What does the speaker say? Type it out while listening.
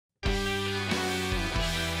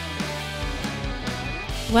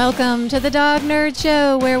Welcome to the Dog Nerd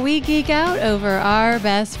Show, where we geek out over our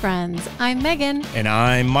best friends. I'm Megan. And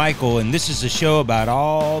I'm Michael, and this is a show about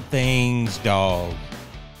all things dog.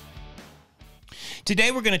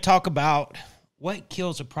 Today we're going to talk about what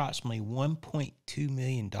kills approximately 1.2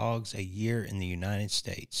 million dogs a year in the United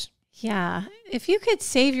States. Yeah, if you could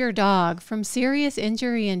save your dog from serious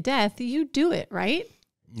injury and death, you'd do it, right?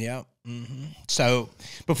 Yeah. So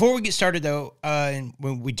before we get started, though, and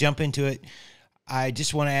when we jump into it, I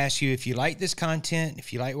just want to ask you, if you like this content,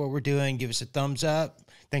 if you like what we're doing, give us a thumbs up.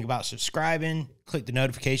 Think about subscribing. Click the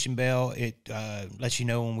notification bell. It lets you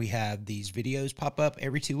know when we have these videos pop up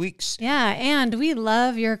every 2 weeks. Yeah, and we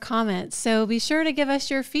love your comments. So be sure to give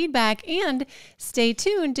us your feedback and stay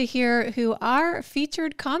tuned to hear who our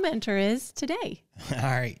featured commenter is today. All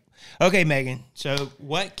right. Okay, Megan. So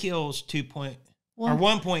what kills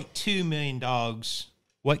 1.2 million dogs?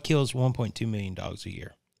 What kills 1.2 million dogs a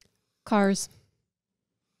year? Cars.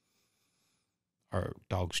 Are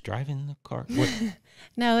dogs driving the car?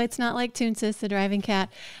 No, it's not like Toonsis, the driving cat.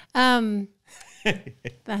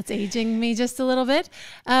 That's aging me just a little bit.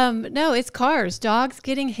 No, it's cars. Dogs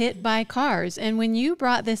getting hit by cars. And when you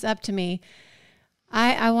brought this up to me,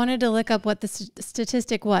 I wanted to look up what the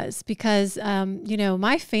statistic was because,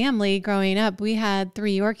 my family growing up, we had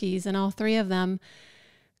 3 Yorkies and all 3 of them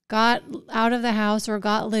got out of the house or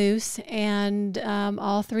got loose, and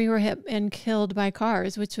all 3 were hit and killed by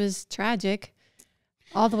cars, which was tragic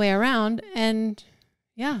all the way around. And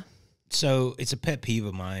yeah. So it's a pet peeve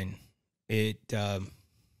of mine. It,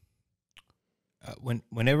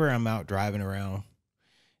 whenever I'm out driving around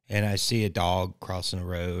and I see a dog crossing the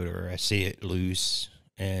road or I see it loose,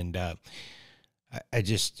 and I'm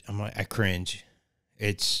like, I cringe.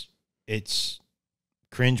 It's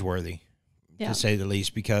cringeworthy, to say the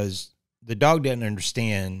least, because the dog doesn't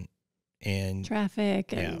understand and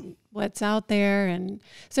traffic and what's out there. And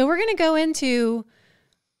so we're going to go into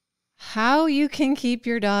how you can keep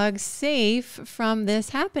your dog safe from this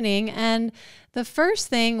happening. And the first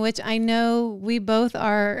thing, which I know we both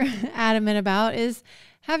are adamant about, is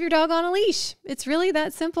have your dog on a leash. It's really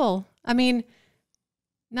that simple. I mean,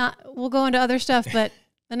 we'll go into other stuff, but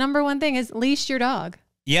the number one thing is leash your dog.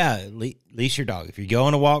 Yeah, leash your dog. If you're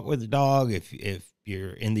going to walk with the dog, if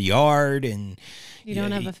you're in the yard and you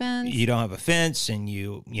don't have a fence, and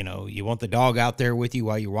you want the dog out there with you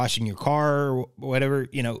while you're washing your car or whatever,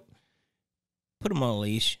 put them on a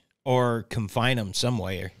leash or confine them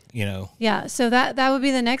somewhere, Yeah, so that would be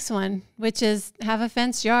the next one, which is have a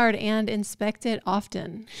fenced yard and inspect it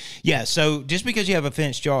often. Yeah, so just because you have a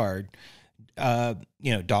fenced yard,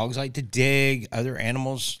 dogs like to dig, other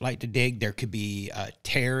animals like to dig. There could be a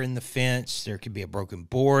tear in the fence. There could be a broken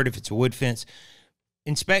board if it's a wood fence.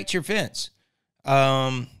 Inspect your fence.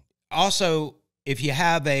 Also, if you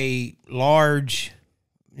have a large,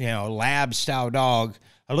 lab-style dog,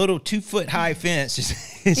 a little 2-foot high fence is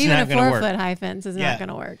not going to work. Even a 4-foot high fence is not going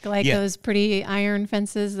to work. Like those pretty iron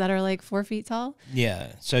fences that are like 4 feet tall.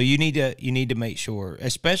 Yeah. So you need to make sure,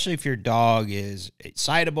 especially if your dog is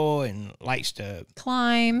excitable and likes to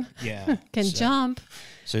climb. Yeah. Can jump.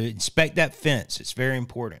 So inspect that fence. It's very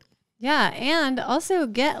important. Yeah, and also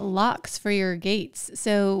get locks for your gates.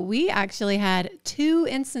 So we actually had 2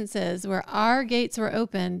 instances where our gates were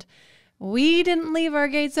opened. We didn't leave our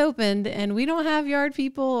gates opened, and we don't have yard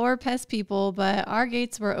people or pest people, but our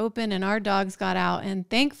gates were open and our dogs got out. And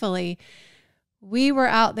thankfully, we were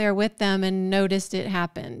out there with them and noticed it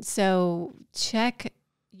happen. So check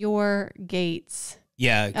your gates.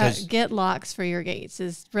 Yeah. Get locks for your gates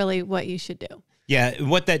is really what you should do. Yeah.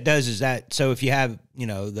 What that does is so if you have,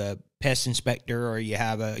 the pest inspector or you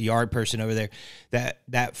have a yard person over there,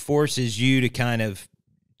 that forces you to kind of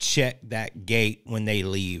check that gate when they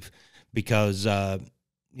leave. Because,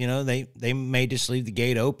 they may just leave the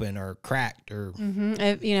gate open or cracked or.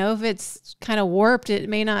 If it's kind of warped, it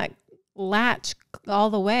may not latch all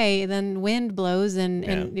the way. Then wind blows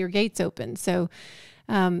and your gate's open. So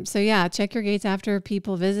check your gates after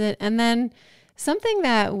people visit. And then something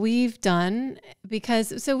that we've done,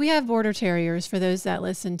 so we have border terriers. For those that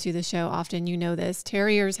listen to the show often, this.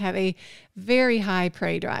 Terriers have a very high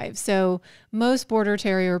prey drive. So most border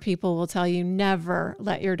terrier people will tell you never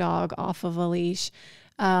let your dog off of a leash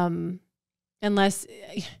unless,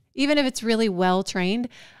 even if it's really well trained.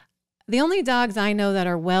 The only dogs I know that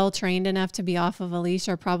are well trained enough to be off of a leash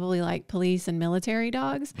are probably like police and military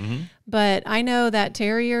dogs. Mm-hmm. But I know that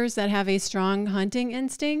terriers that have a strong hunting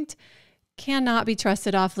instinct cannot be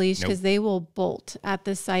trusted off leash because Nope. they will bolt at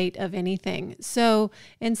the sight of anything. So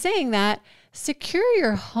in saying that, secure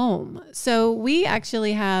your home. So we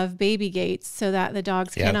actually have baby gates so that the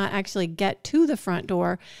dogs Yep. cannot actually get to the front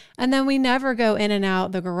door. And then we never go in and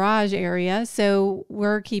out the garage area. So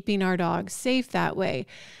we're keeping our dogs safe that way.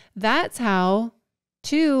 That's how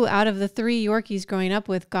 2 out of the 3 Yorkies growing up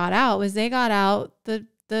with got out, was they got out the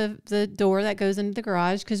door that goes into the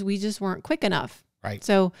garage because we just weren't quick enough. Right.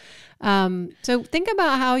 So, so think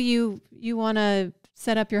about how you want to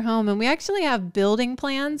set up your home. And we actually have building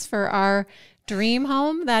plans for our dream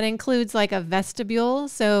home that includes like a vestibule.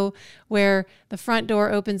 So where the front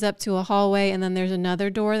door opens up to a hallway and then there's another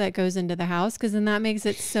door that goes into the house. Cause then that makes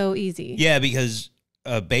it so easy. Yeah, because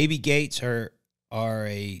baby gates are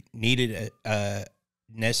a needed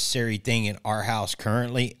necessary thing in our house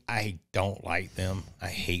currently. I don't like them. I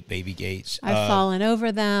hate baby gates. I've fallen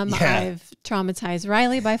over them. yeah. I've traumatized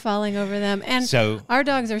Riley by falling over them. And So our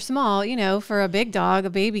dogs are small, you know, for a big dog, a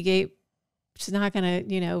baby gate, she's not going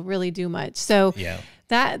to, you know, really do much. So yeah.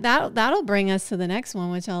 that'll bring us to the next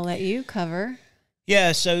one, which I'll let you cover.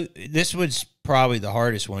 Yeah, so this was probably the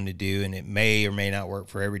hardest one to do, and it may or may not work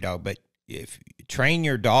for every dog, but if train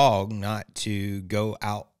your dog not to go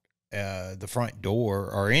out the front door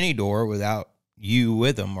or any door without you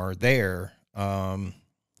with them or there,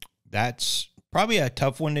 that's probably a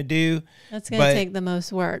tough one to do. That's going to take the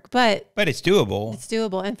most work, but it's doable. It's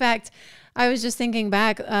doable. In fact, I was just thinking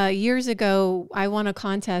back years ago, I won a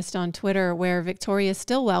contest on Twitter where Victoria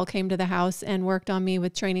Stillwell came to the house and worked on me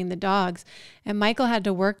with training the dogs. And Michael had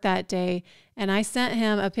to work that day. And I sent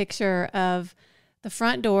him a picture of the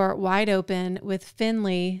front door wide open with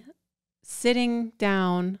Finley sitting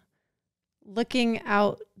down, looking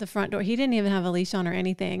out the front door. He didn't even have a leash on or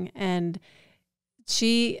anything. And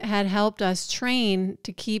she had helped us train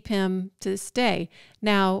to keep him to stay.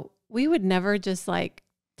 Now, we would never just like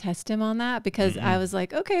test him on that because I was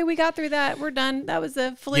like, okay, we got through that. We're done. That was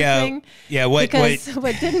a fluke thing. Yeah. What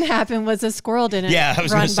didn't happen was a squirrel didn't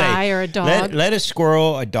run by or a dog. Let a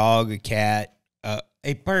squirrel, a dog, a cat,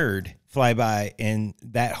 a bird fly by, and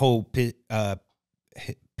that whole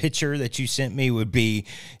picture that you sent me would be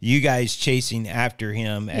you guys chasing after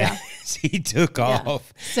him as he took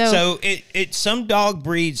off. So it some dog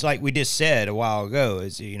breeds, like we just said a while ago,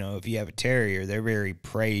 is, you know, if you have a terrier, they're very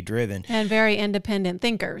prey driven and very independent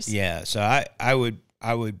thinkers. Yeah. So I would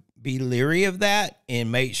be leery of that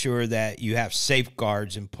and make sure that you have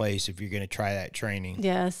safeguards in place if you're going to try that training.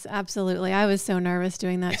 Yes, absolutely. I was so nervous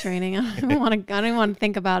doing that training. I don't even want to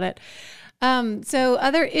think about it. So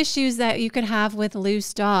other issues that you could have with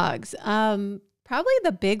loose dogs, probably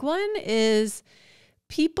the big one is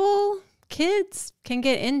kids can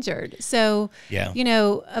get injured. So, you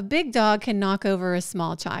know, a big dog can knock over a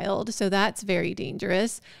small child. So that's very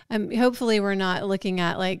dangerous. Hopefully we're not looking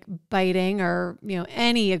at like biting or, you know,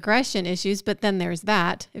 any aggression issues, but then there's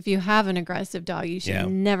that. If you have an aggressive dog, you should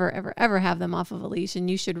never, ever, ever have them off of a leash, and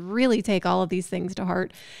you should really take all of these things to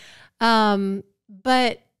heart.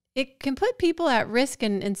 But it can put people at risk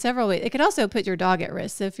in several ways. It could also put your dog at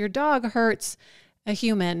risk. So if your dog hurts a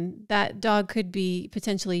human, that dog could be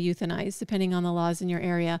potentially euthanized depending on the laws in your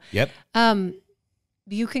area. Yep.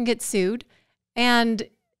 You can get sued. And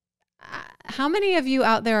how many of you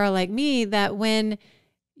out there are like me that when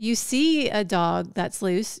you see a dog that's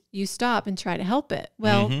loose, you stop and try to help it?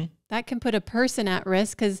 Well, that can put a person at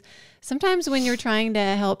risk because sometimes when you're trying to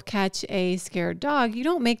help catch a scared dog, you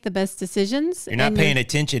don't make the best decisions. You're not paying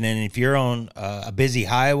attention. And if you're on a busy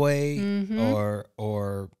highway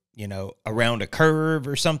or you know, around a curve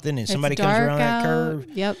or something, and somebody comes around that curve,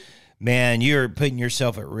 man, you're putting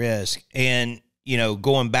yourself at risk. And, you know,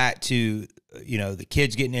 going back to, you know, the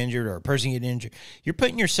kids getting injured or a person getting injured, you're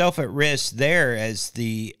putting yourself at risk there as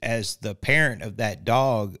the parent of that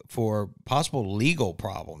dog for possible legal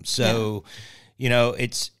problems. So, you know,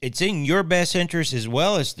 it's in your best interest as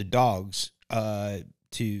well as the dog's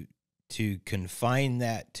to confine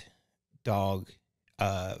that dog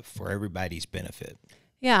for everybody's benefit.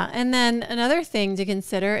 Yeah. And then another thing to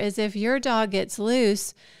consider is if your dog gets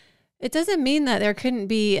loose, it doesn't mean that there couldn't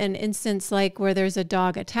be an instance like where there's a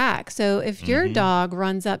dog attack. So if your dog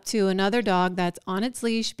runs up to another dog that's on its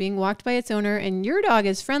leash being walked by its owner and your dog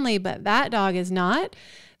is friendly, but that dog is not,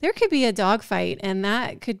 there could be a dog fight, and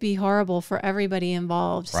that could be horrible for everybody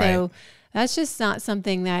involved. Right. So that's just not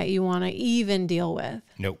something that you want to even deal with.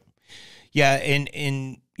 Nope. Yeah.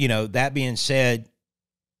 And, you know, that being said,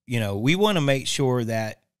 you know, we want to make sure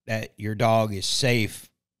that your dog is safe.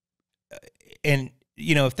 And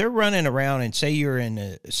if they're running around and say you're in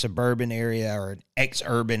a suburban area or an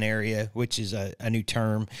ex-urban area, which is a new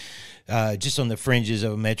term, just on the fringes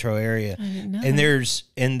of a metro area, I didn't know and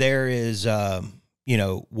that. there is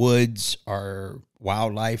woods or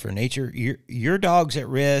wildlife or nature, your dog's at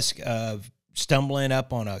risk of stumbling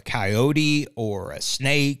up on a coyote or a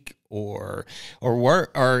snake or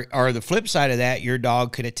the flip side of that, your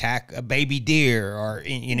dog could attack a baby deer or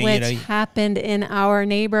Which happened in our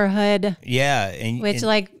neighborhood. Yeah, and Which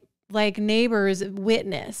like neighbors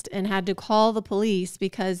witnessed and had to call the police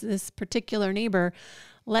because this particular neighbor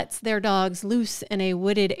lets their dogs loose in a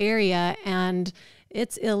wooded area, and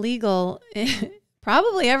it's illegal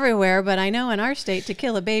probably everywhere, but I know in our state to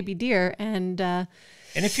kill a baby deer. And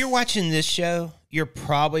if you're watching this show, you're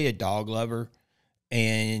probably a dog lover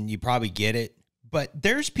and you probably get it. But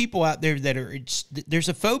there's people out there that there's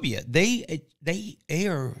a phobia. They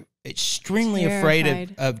are extremely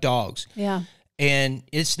afraid of dogs. Yeah. And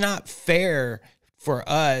it's not fair for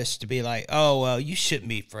us to be like, oh, well, you shouldn't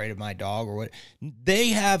be afraid of my dog or what. They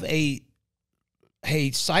have a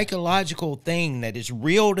psychological thing that is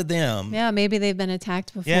real to them. Yeah, maybe they've been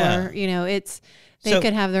attacked before. Yeah. They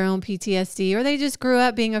could have their own PTSD, or they just grew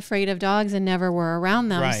up being afraid of dogs and never were around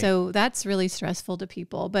them. Right. So that's really stressful to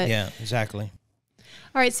people. But yeah, exactly.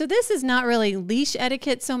 All right, so this is not really leash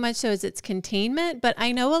etiquette so much so as it's containment, but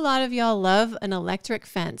I know a lot of y'all love an electric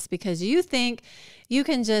fence because you think you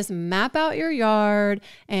can just map out your yard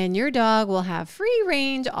and your dog will have free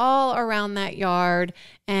range all around that yard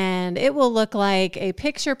and it will look like a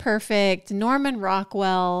picture perfect Norman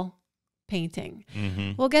Rockwell painting.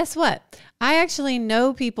 Mm-hmm. Well, guess what? I actually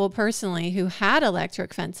know people personally who had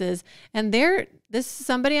electric fences, and this is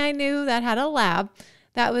somebody I knew that had a lab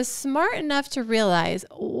that was smart enough to realize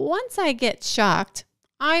once I get shocked,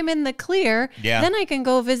 I'm in the clear. Yeah. Then I can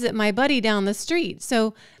go visit my buddy down the street.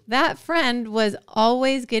 So that friend was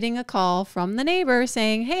always getting a call from the neighbor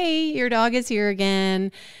saying, hey, your dog is here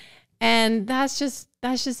again. And that's just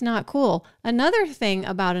not cool. Another thing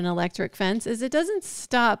about an electric fence is it doesn't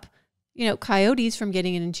stop, coyotes from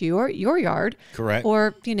getting into your yard. Correct.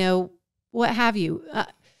 Or, what have you.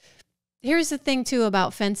 Here's the thing too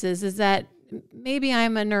about fences is that maybe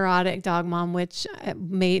I'm a neurotic dog mom, which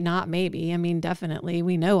definitely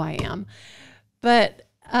we know I am. But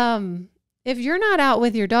if you're not out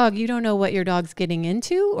with your dog, you don't know what your dog's getting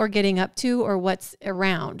into or getting up to or what's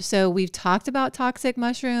around. So we've talked about toxic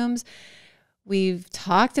mushrooms. We've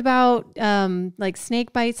talked about like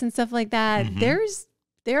snake bites and stuff like that. Mm-hmm.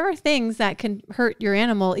 There are things that can hurt your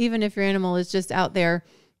animal, even if your animal is just out there,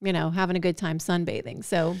 having a good time sunbathing.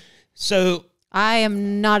 So I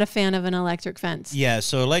am not a fan of an electric fence. Yeah,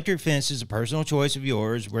 so electric fence is a personal choice of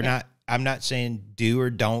yours. I'm not saying do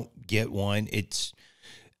or don't get one. It's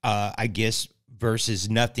I guess versus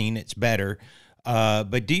nothing, it's better.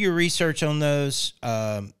 But do your research on those.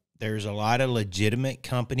 There's a lot of legitimate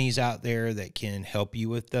companies out there that can help you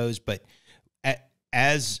with those, but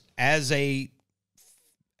as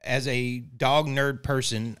a dog nerd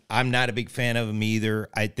person, I'm not a big fan of them either.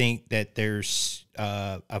 I think that there's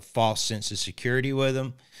a false sense of security with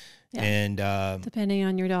them. Yeah. And depending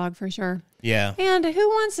on your dog, for sure. Yeah. And who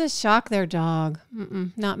wants to shock their dog?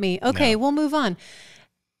 Not me. Okay, We'll move on.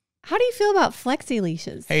 How do you feel about flexi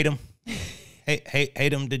leashes? Hate them. hate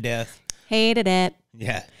them to death. Hated it.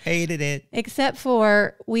 Yeah, hated it. Except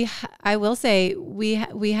for I will say we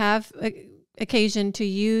have occasion to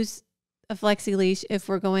use a flexi leash if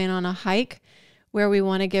we're going on a hike where we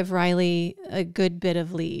want to give Riley a good bit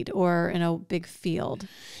of lead or in a big field.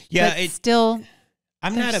 Yeah, but still,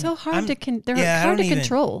 they're so hard to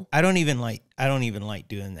control. I don't even like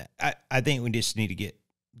doing that. I think we just need to get.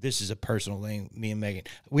 This is a personal thing. Me and Megan,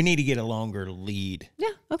 we need to get a longer lead. Yeah,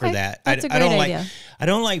 okay. For that, That's a great idea. I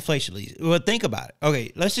don't like flexi leash. Well, think about it.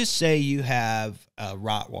 Okay, let's just say you have a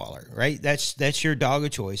Rottweiler, right? That's your dog of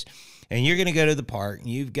choice, and you're going to go to the park, and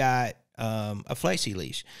you've got a flexi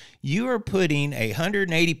leash. You are putting a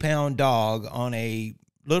 180-pound dog on a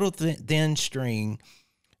little thin string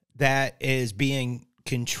that is being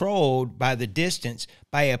controlled by the distance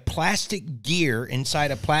by a plastic gear inside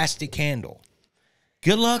a plastic handle.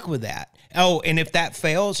 Good luck with that. Oh, and if that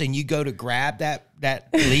fails and you go to grab that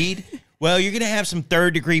lead, well, you're going to have some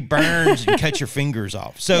third-degree burns and cut your fingers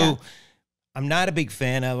off. So yeah. I'm not a big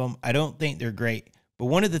fan of them. I don't think they're great. But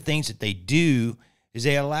one of the things that they do is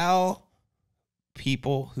they allow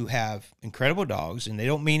people who have incredible dogs, and they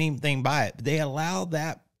don't mean anything by it, but they allow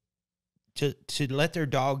that to let their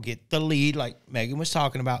dog get the lead like Megan was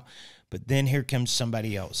talking about. But then here comes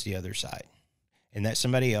somebody else, the other side. And that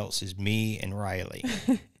somebody else is me and Riley.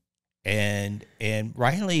 and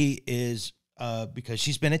Riley is, because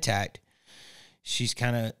she's been attacked, she's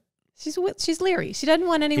kind of she's leery. She doesn't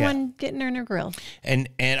want anyone getting her in her grill. And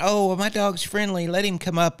oh, well, my dog's friendly. Let him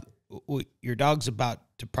come up. Your dog's about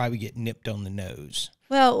to probably get nipped on the nose.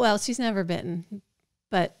 Well, she's never bitten,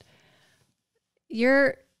 but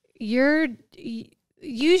you're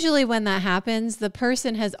usually when that happens, the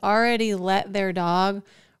person has already let their dog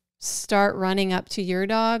start running up to your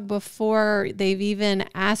dog before they've even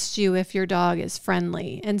asked you if your dog is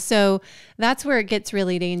friendly. And so that's where it gets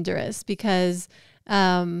really dangerous because,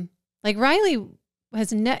 like Riley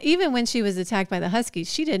has even when she was attacked by the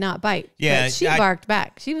Huskies, she did not bite. Yeah. She barked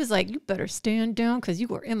back. She was like, you better stand down because you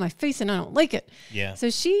were in my face and I don't like it. Yeah. So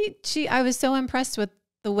I was so impressed with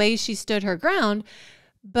the way she stood her ground,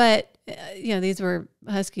 but these were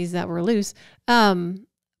Huskies that were loose.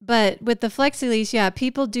 But with the flexi leash,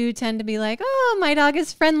 people do tend to be like, oh, my dog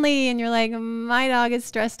is friendly. And you're like, my dog is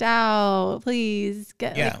stressed out. Please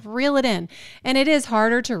reel it in. And it is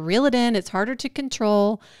harder to reel it in. It's harder to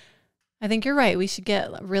control. I think you're right. We should get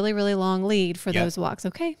a really, really long lead for those walks.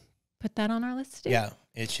 Okay. Put that on our list today. Yeah,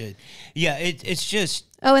 it should. Yeah. It's just.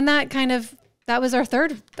 Oh, and that was our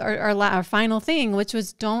final thing, which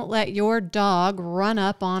was don't let your dog run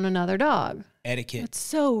up on another dog. Etiquette. It's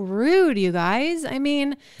so rude, you guys. I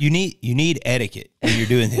mean, you need etiquette when you're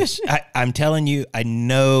doing this. I'm telling you, I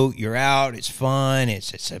know you're out. It's fun.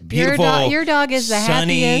 It's a beautiful. Your dog is the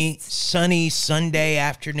happiest. Sunny Sunday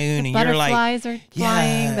afternoon, and you're like, butterflies are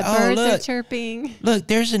flying, the birds are chirping. Look,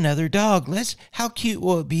 there's another dog. How cute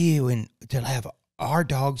will it be to have our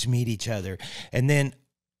dogs meet each other, and then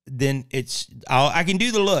I can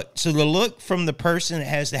do the look. So the look from the person that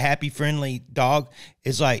has the happy, friendly dog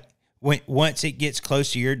is like. Once it gets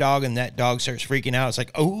close to your dog and that dog starts freaking out, it's like,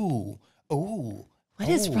 what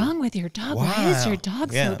is wrong with your dog? Wow. Why is your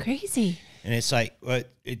dog so crazy? And it's like,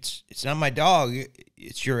 it's not my dog.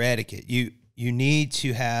 It's your etiquette. You need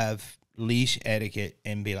to have leash etiquette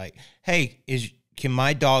and be like, hey, can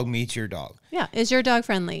my dog meet your dog? Yeah. Is your dog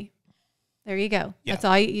friendly? There you go. Yeah. That's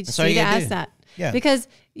all you just need to ask that. Yeah. Because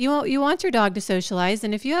you want your dog to socialize.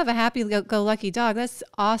 And if you have a happy-go-lucky dog, that's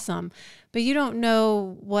awesome. But you don't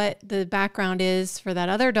know what the background is for that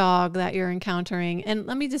other dog that you're encountering. And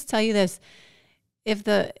let me just tell you this. If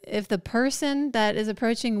the person that is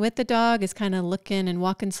approaching with the dog is kind of looking and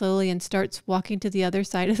walking slowly and starts walking to the other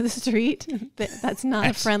side of the street, that's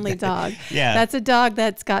not a friendly dog. Yeah. That's a dog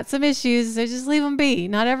that's got some issues. So just leave them be.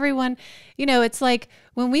 Not everyone, it's like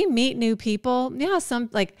when we meet new people,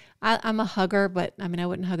 I'm a hugger, but I mean, I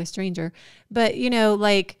wouldn't hug a stranger, but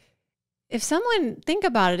if someone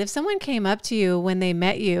came up to you when they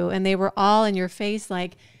met you and they were all in your face,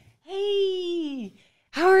 like, hey,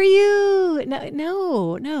 how are you?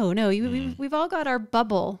 No. We've all got our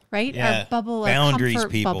bubble, right? Yeah. Our bubble, boundaries, our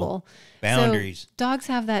comfort people. bubble. Boundaries. So dogs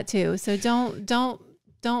have that too. So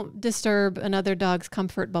don't disturb another dog's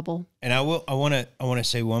comfort bubble. And I want to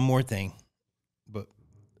say one more thing. But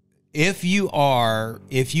if you are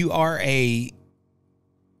a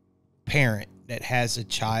parent that has a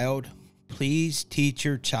child, please teach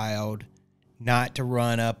your child not to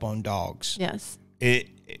run up on dogs. Yes.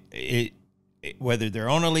 Whether they're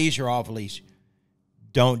on a leash or off a leash,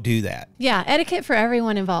 don't do that. Yeah, etiquette for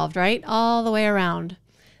everyone involved, right? All the way around.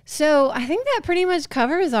 So I think that pretty much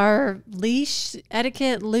covers our leash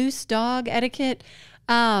etiquette, loose dog etiquette.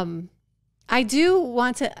 I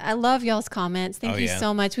love y'all's comments. Thank you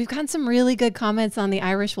so much. We've gotten some really good comments on the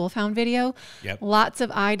Irish Wolfhound video. Yep. Lots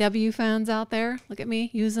of IW fans out there. Look at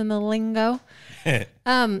me using the lingo.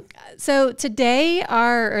 So today,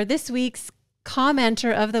 this week's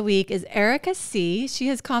commenter of the week is Erica C. She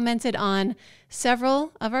has commented on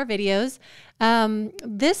several of our videos.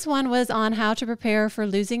 This one was on how to prepare for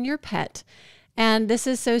losing your pet. And this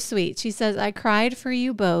is so sweet. She says, I cried for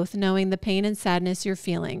you both, knowing the pain and sadness you're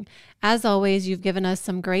feeling. As always, you've given us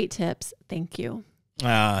some great tips. Thank you.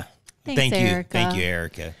 Thanks, Erica. Thank you,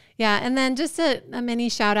 Erica. Yeah. And then just a mini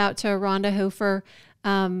shout out to Rhonda Hofer.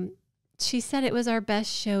 She said it was our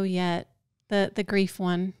best show yet, the grief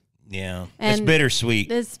one. Yeah, it's bittersweet.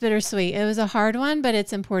 It's bittersweet. It was a hard one, but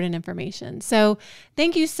it's important information. So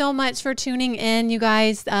thank you so much for tuning in, you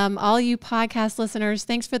guys. All you podcast listeners,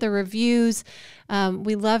 thanks for the reviews.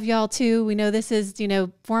 We love y'all too. We know this is,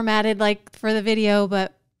 formatted like for the video,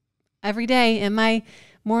 but every day in my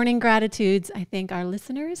morning gratitudes, I thank our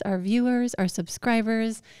listeners, our viewers, our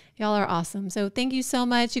subscribers. Y'all are awesome. So thank you so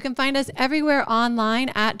much. You can find us everywhere online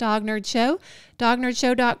at Dog Nerd Show,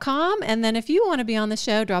 dognerdshow.com. And then if you want to be on the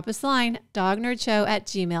show, drop us a line,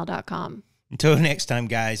 dognerdshow@gmail.com. Until next time,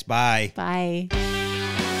 guys. Bye. Bye.